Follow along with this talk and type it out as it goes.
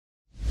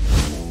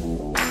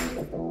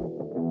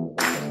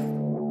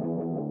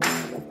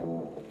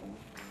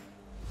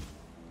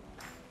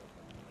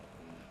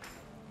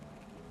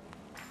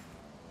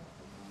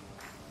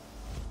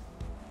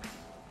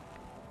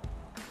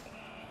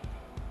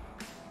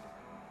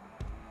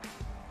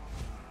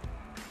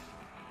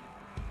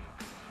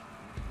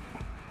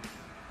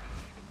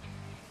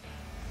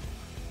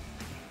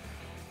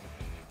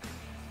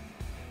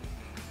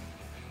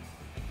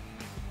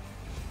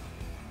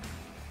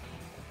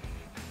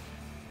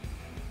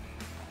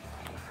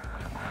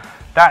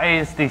That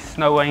is the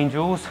Snow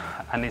Angels,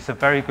 and it's a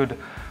very good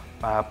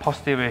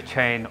posterior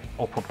chain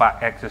upper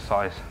back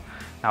exercise.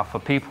 Now for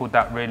people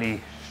that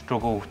really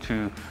struggle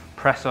to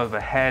press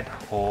overhead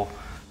or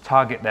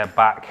target their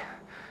back,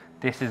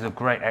 this is a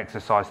great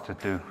exercise to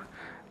do.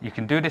 You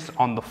can do this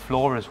on the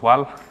floor as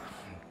well,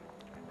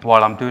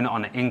 while I'm doing it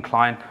on an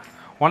incline.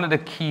 One of the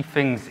key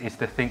things is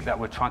to think that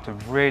we're trying to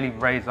really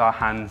raise our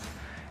hands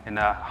in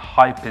a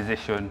high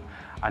position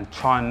and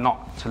try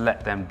not to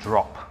let them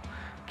drop.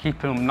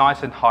 Keeping them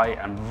nice and high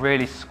and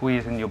really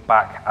squeezing your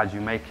back as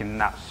you're making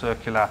that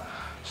circular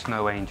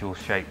Snow Angel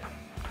shape.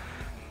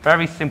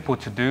 Very simple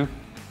to do.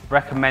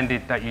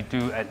 Recommended that you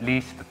do at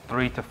least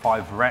 3 to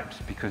 5 reps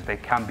because they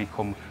can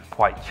become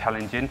quite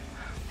challenging.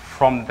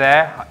 From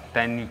there,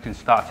 then you can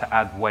start to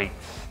add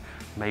weights.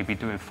 Maybe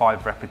doing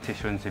 5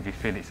 repetitions. If you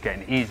feel it's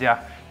getting easier,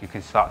 you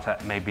can start to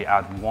maybe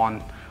add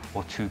 1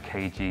 or 2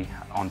 kg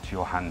onto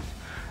your hands.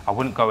 I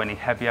wouldn't go any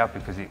heavier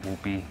because it will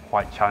be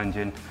quite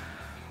challenging.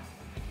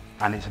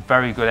 And it's a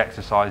very good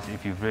exercise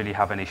if you really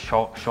have any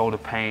shoulder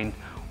pain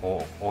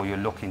or you're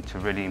looking to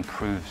really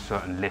improve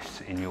certain lifts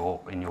in your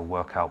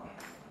workout.